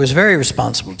 And so it was a very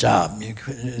responsible job.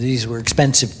 These were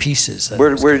expensive pieces.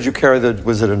 Where did you carry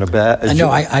was it in a bag? No,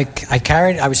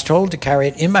 I was told to carry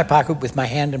it in my pocket with my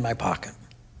hand in my pocket.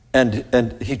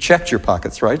 And he checked your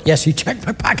pockets, right? Yes, he checked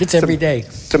my pockets every day.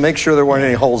 To make sure there weren't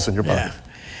any holes in your pocket.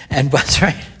 Yeah. And that's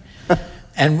right.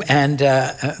 and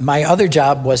my other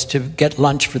job was to get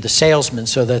lunch for the salesmen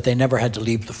so that they never had to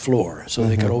leave the floor, so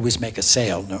they could always make a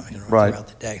sale throughout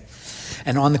the day.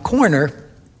 And on the corner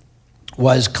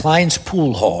was Klein's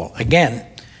Pool Hall, again,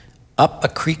 up a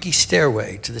creaky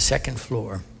stairway to the second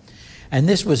floor. And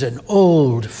this was an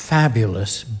old,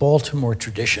 fabulous Baltimore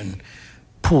tradition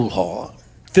pool hall,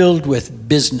 filled with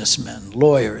businessmen,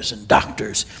 lawyers, and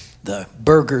doctors, the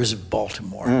burghers of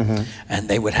Baltimore. And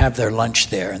they would have their lunch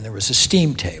there, and there was a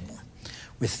steam table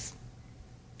with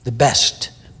the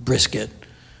best brisket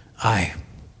I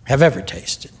have ever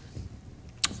tasted.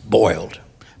 Boiled,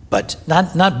 but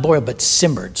not boiled, but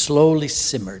simmered, slowly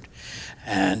simmered.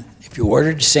 And if you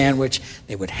ordered a sandwich,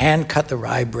 they would hand cut the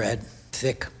rye bread,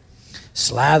 thick,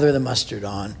 slather the mustard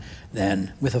on,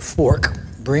 then with a fork,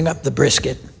 bring up the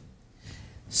brisket,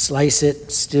 slice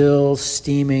it, still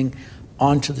steaming,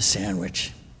 onto the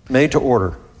sandwich. Made to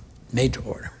order. Made to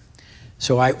order.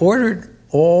 So I ordered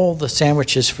all the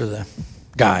sandwiches for the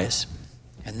guys,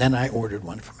 and then I ordered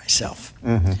one for myself,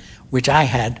 which I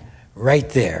had right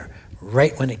there,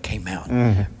 right when it came out,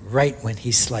 right when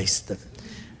he sliced them.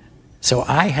 So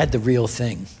I had the real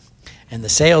thing, and the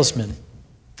salesmen,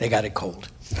 they got it cold.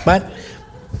 But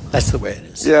that's the way it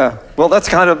is. Yeah, well, it's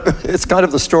kind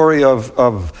of the story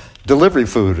of delivery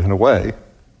food in a way.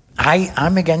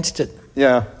 I'm against it.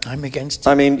 Yeah. I'm against it.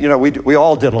 I mean, we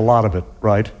all did a lot of it,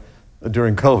 right,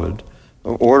 during COVID,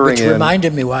 ordering in. Which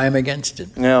reminded me why I'm against it.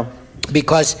 Yeah.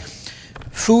 Because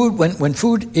food, when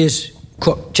food is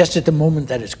cooked, just at the moment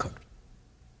that it's cooked,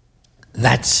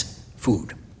 that's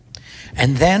food.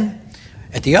 And then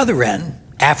at the other end,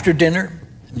 after dinner,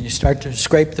 and you start to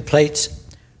scrape the plates,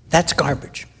 that's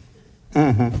garbage.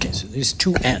 Okay, so these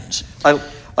two ends.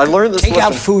 I learned this.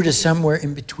 Take-out food is somewhere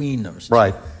in between those two.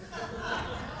 Right.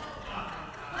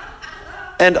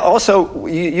 And also,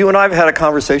 you and I have had a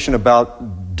conversation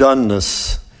about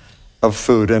doneness of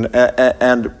food,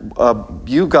 and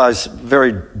you guys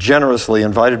very generously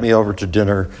invited me over to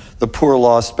dinner, the poor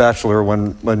lost bachelor,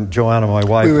 when Joanna, my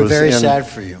wife, was in. We were very sad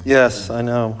for you. Yes, I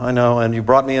know, and you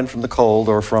brought me in from the cold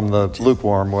or from the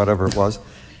lukewarm, whatever it was,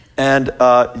 and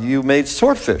you made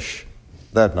swordfish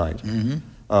that night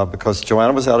because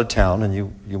Joanna was out of town, and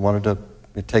you wanted to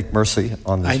take mercy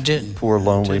on this poor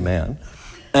lonely man.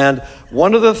 And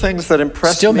one of the things that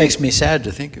impressed Still me... makes me sad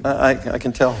to think of it. I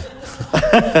can tell.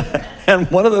 And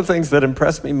one of the things that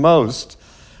impressed me most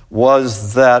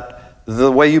was that the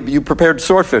way you prepared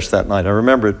swordfish that night. I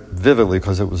remember it vividly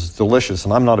because it was delicious,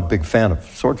 and I'm not a big fan of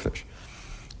swordfish.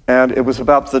 And it was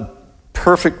about the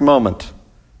perfect moment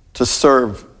to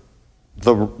serve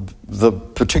the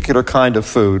particular kind of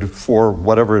food for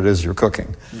whatever it is you're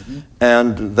cooking.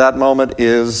 And that moment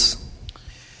is...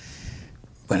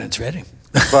 when it's ready.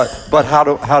 But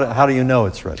how do you know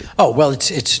it's ready? Oh, well,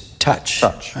 it's touch.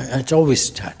 Touch. It's always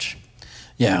touch.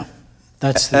 Yeah,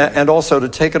 that's and also to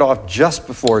take it off just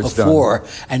before it's done.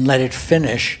 And let it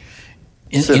finish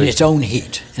in its own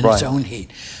heat. Its own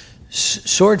heat.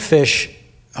 Swordfish,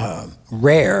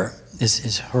 rare,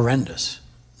 is horrendous.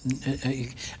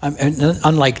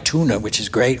 Unlike tuna, which is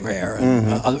great rare,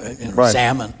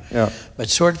 salmon. Yeah. But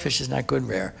swordfish is not good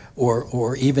rare,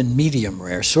 or even medium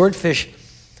rare. Swordfish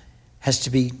has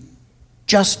to be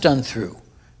just done through.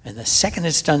 And the second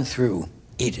it's done through,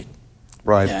 eat it.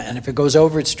 Right. Yeah, and if it goes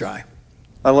over, it's dry.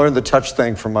 I learned the touch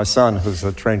thing from my son, who's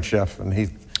a trained chef, and he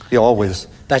always...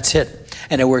 That's it.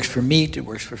 And it works for meat, it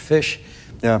works for fish.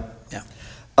 Yeah.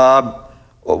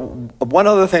 One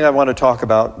other thing I want to talk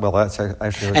about, well, that's actually a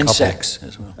couple. And sex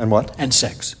as well. And what? And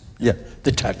sex. Yeah.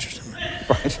 The touch.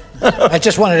 Right. I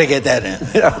just wanted to get that in.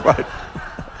 Yeah,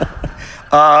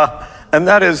 right. And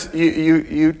that is,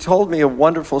 you told me a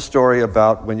wonderful story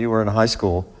about when you were in high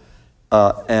school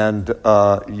and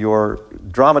your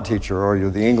drama teacher, or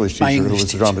the English teacher, who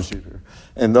was the drama teacher.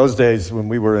 In those days when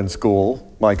we were in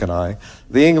school, Mike and I,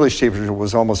 the English teacher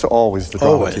was almost always the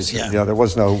drama teacher. Yeah, there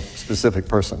was no specific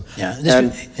person. Yeah.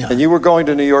 And you were going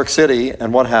to New York City,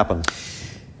 and what happened?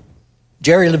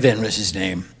 Jerry Levin was his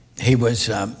name. He was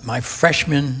my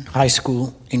freshman high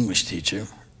school English teacher,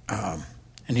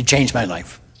 and he changed my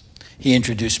life. He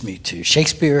introduced me to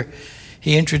Shakespeare.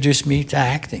 He introduced me to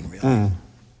acting, really,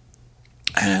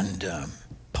 and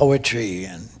poetry,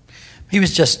 and he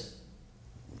was just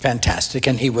fantastic.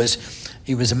 And he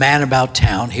was a man about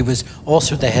town. He was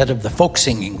also the head of the folk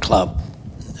singing club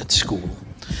at school,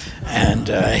 and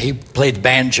he played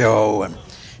banjo and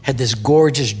had this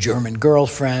gorgeous German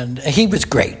girlfriend. He was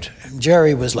great.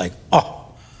 Jerry was like,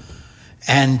 oh.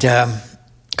 And a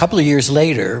couple of years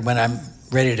later, when I'm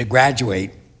ready to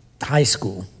graduate high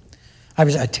school, I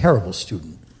was a terrible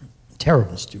student.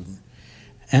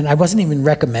 And I wasn't even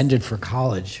recommended for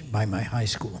college by my high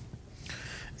school.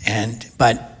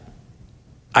 But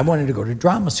I wanted to go to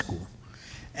drama school.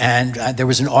 And there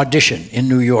was an audition in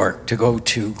New York to go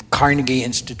to Carnegie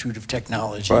Institute of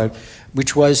Technology,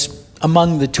 which was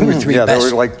among the two or three best. Yeah, there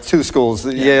were like two schools,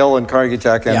 Yale and Carnegie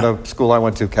Tech, and the school I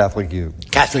went to, Catholic U.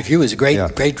 Catholic U is a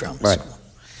great drama school.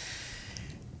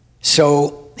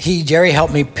 So Jerry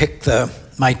helped me pick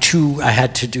my two. I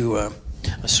had to do a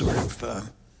sort of,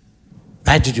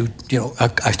 I had to do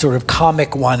a sort of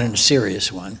comic one and a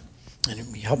serious one, and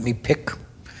he helped me pick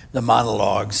the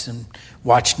monologues and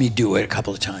watched me do it a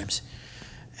couple of times.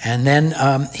 And then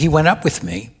he went up with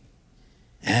me,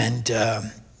 and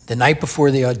the night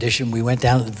before the audition, we went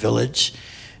down to the village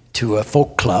to a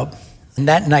folk club. And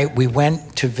that night, we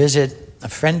went to visit a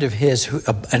friend of his,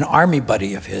 an army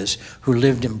buddy of his, who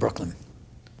lived in Brooklyn.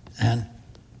 And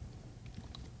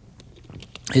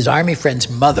his army friend's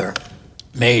mother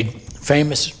made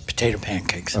famous potato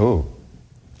pancakes. Oh.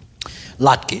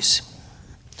 Latkes.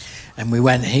 And we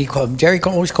went, Jerry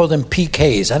always called them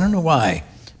PKs. I don't know why.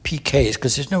 PKs,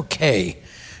 because there's no K.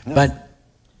 No. But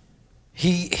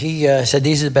he said,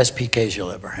 these are the best PKs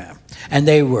you'll ever have. And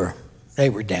they were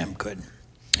damn good.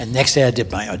 And next day I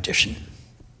did my audition.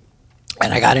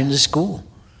 And I got into school.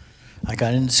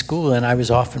 And I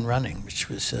was off and running, which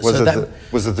was... was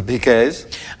it the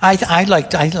PKs? I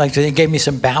liked it. It gave me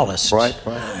some ballast. Right.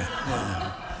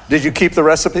 Yeah. Did you keep the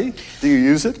recipe? Do you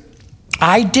use it?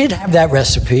 I did have that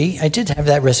recipe,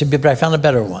 but I found a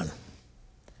better one.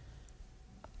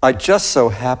 I just so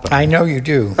happen... I know you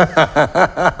do.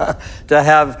 to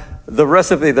have the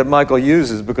recipe that Michael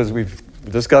uses, because we've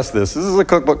discussed this. This is a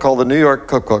cookbook called The New York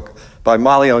Cookbook by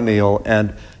Molly O'Neill,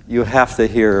 and you have to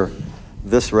hear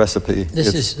this recipe.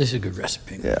 This is a good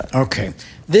recipe. Yeah. Okay.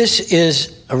 This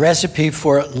is a recipe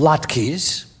for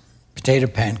latkes, potato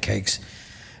pancakes,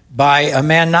 by a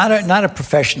man, not a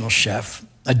professional chef,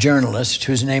 a journalist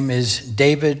whose name is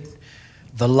David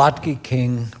the Latke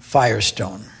King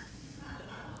Firestone.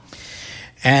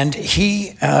 And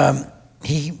she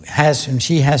has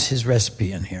his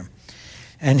recipe in here.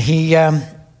 And he,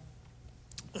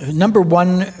 number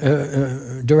one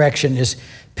direction is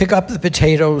pick up the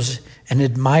potatoes and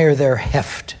admire their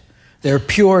heft, their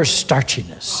pure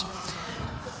starchiness.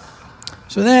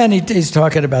 So then he's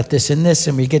talking about this and this,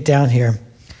 and we get down here.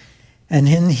 And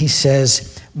then he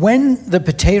says, when the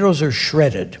potatoes are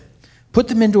shredded, put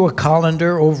them into a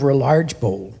colander over a large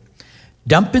bowl.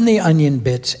 Dump in the onion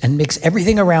bits and mix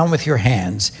everything around with your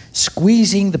hands,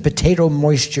 squeezing the potato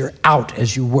moisture out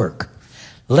as you work.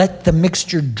 Let the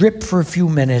mixture drip for a few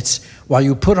minutes while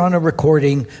you put on a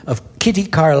recording of Kitty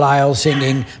Carlisle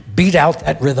singing "Beat Out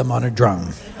That Rhythm on a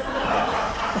Drum."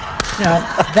 Now,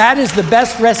 that is the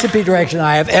best recipe direction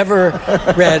I have ever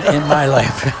read in my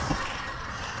life.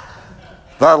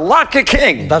 The Latke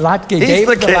King. The Latke,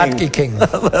 David the Latke King.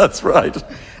 That's right.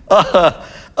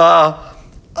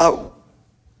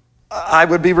 I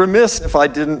would be remiss if I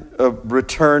didn't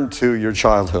return to your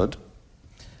childhood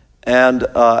and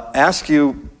ask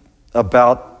you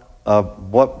about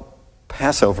what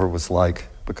Passover was like,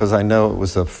 because I know it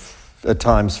was at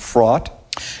times fraught.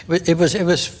 It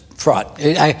was fraught.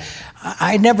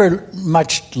 I never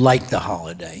much liked the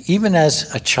holiday, even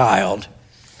as a child.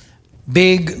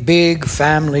 Big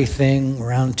family thing,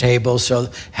 round table. So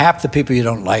half the people you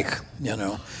don't like,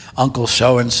 Uncle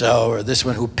so-and-so, or this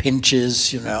one who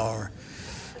pinches, or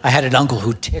I had an uncle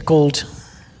who tickled.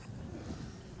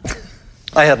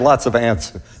 I had lots of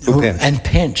aunts who pinched. And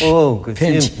pinch. Oh, good.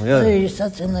 Pinch. Yeah. Oh, you're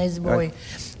such a nice boy. Right.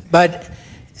 But,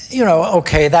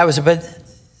 okay, that was but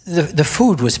the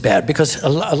food was bad, because a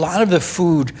lot of the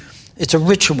food, it's a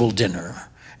ritual dinner.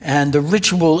 And the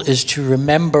ritual is to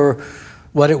remember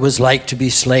what it was like to be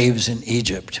slaves in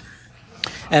Egypt.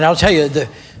 And I'll tell you,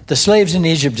 the slaves in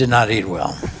Egypt did not eat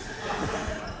well.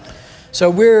 So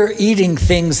we're eating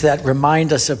things that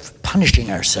remind us of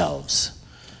punishing ourselves,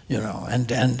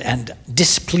 and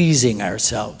displeasing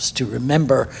ourselves to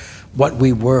remember what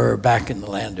we were back in the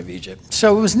land of Egypt.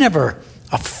 So it was never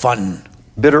a fun.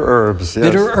 Bitter herbs. Yes.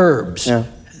 Bitter herbs. Yeah.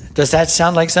 Does that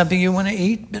sound like something you want to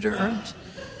eat, bitter herbs?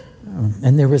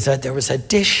 And there was a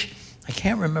dish, I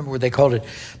can't remember what they called it,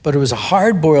 but it was a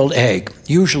hard-boiled egg,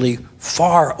 usually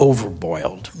far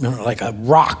overboiled, like a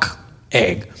rock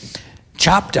egg,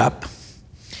 chopped up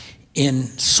in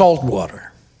salt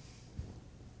water.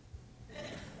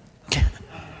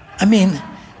 I mean,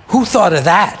 who thought of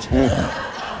that?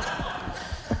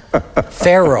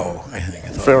 Pharaoh, I think.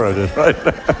 Pharaoh did, right?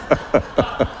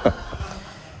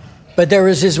 But there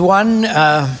was this one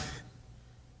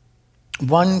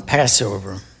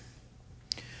Passover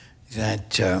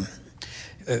that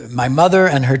my mother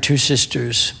and her two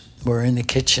sisters were in the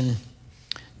kitchen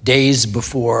days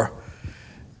before,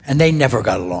 and they never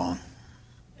got along.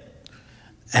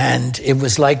 And it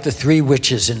was like the three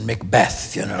witches in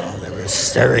Macbeth, they were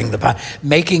stirring the pot,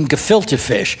 making gefilte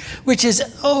fish, which is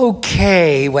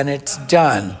okay when it's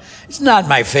done. It's not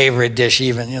my favorite dish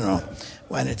even,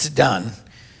 when it's done.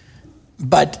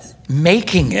 But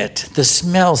making it, the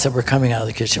smells that were coming out of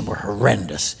the kitchen were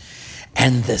horrendous.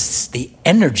 And the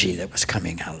energy that was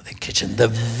coming out of the kitchen, the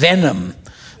venom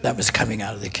that was coming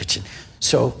out of the kitchen.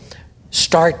 So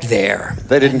start there.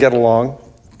 They didn't get along?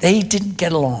 They didn't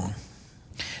get along.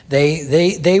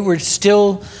 They were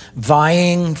still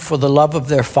vying for the love of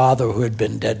their father, who had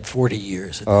been dead 40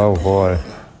 years. Oh, boy.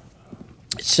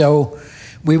 So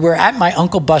we were at my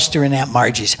Uncle Buster and Aunt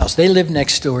Margie's house. They lived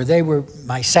next door. They were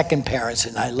my second parents,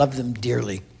 and I loved them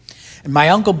dearly. And my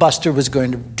Uncle Buster was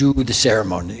going to do the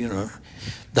ceremony,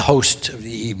 the host of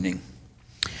the evening.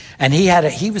 And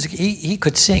he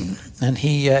could sing, and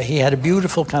he had a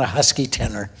beautiful kind of husky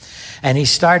tenor. And he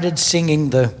started singing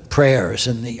the prayers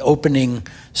and the opening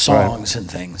songs and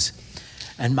things.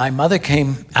 And my mother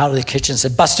came out of the kitchen and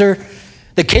said, "Buster,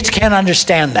 the kids can't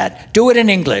understand that. Do it in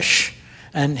English."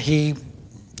 And he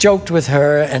joked with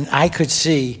her, and I could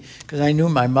see, because I knew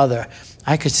my mother,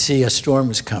 I could see a storm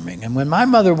was coming. And when my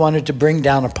mother wanted to bring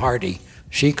down a party,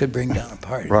 she could bring down a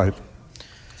party. Right.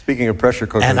 Speaking of pressure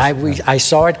cookers. And I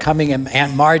saw it coming, and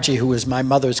Aunt Margie, who was my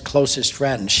mother's closest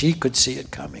friend, she could see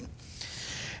it coming.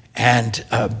 And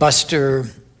Buster,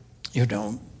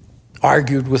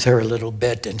 argued with her a little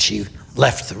bit, and she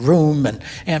left the room. And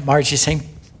Aunt Margie saying,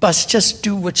 "Bus, just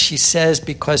do what she says,"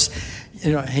 because,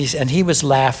 he was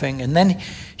laughing. And then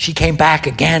she came back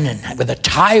again, and with a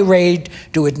tirade,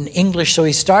 do it in English. So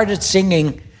he started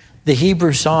singing the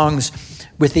Hebrew songs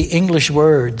with the English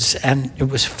words, and it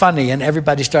was funny, and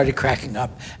everybody started cracking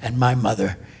up. And my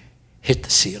mother hit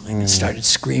the ceiling and started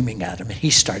screaming at him, and he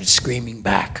started screaming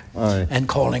back and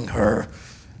calling her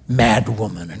mad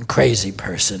woman and crazy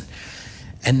person.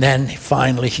 And then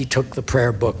finally he took the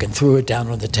prayer book and threw it down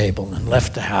on the table and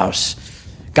left the house,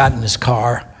 got in his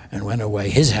car and went away,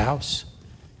 his house.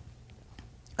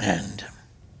 And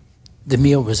the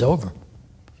meal was over.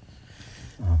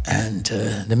 And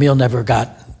the meal never got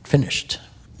finished.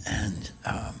 And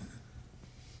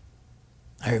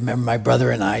I remember my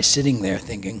brother and I sitting there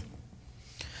thinking,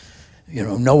 you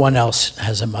know, no one else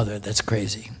has a mother that's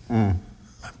crazy.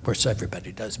 Of course,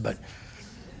 everybody does, but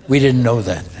we didn't know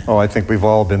that. Oh, I think we've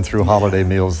all been through holiday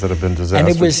meals that have been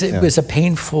disastrous. And it was a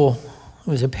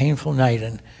painful night,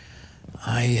 and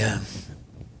I've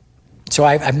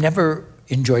never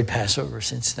enjoyed Passover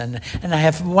since then. And I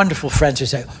have wonderful friends who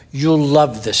say, "You'll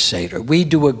love this Seder. We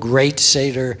do a great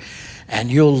Seder, and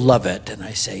you'll love it." And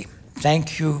I say,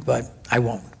 "Thank you, but I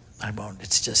won't.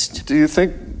 It's just." Do you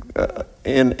think,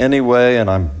 in any way, and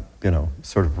I'm,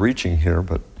 sort of reaching here,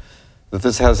 but that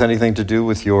this has anything to do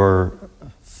with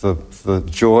the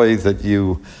joy that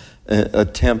you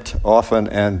attempt often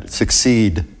and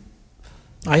succeed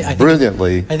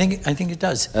brilliantly? I think it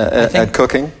does. At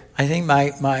cooking? I think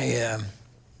my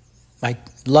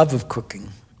love of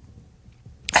cooking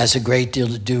has a great deal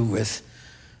to do with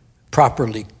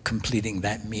properly completing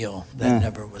that meal that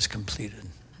never was completed.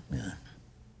 Yeah.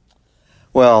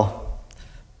 Well,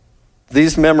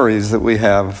 these memories that we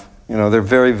have, they're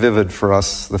very vivid for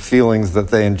us, the feelings that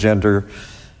they engender.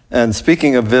 And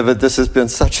speaking of vivid, this has been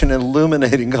such an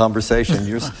illuminating conversation.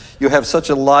 You have such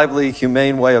a lively,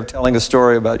 humane way of telling a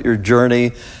story about your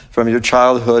journey from your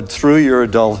childhood through your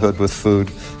adulthood with food.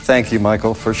 Thank you,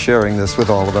 Michael, for sharing this with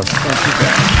all of us. Thank you,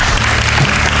 Ben.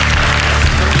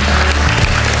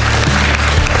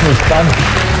 It was fun.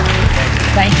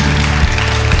 Thank you.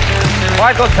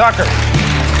 Michael Tucker.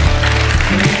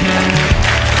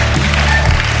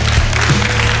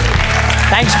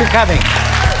 Thanks for coming.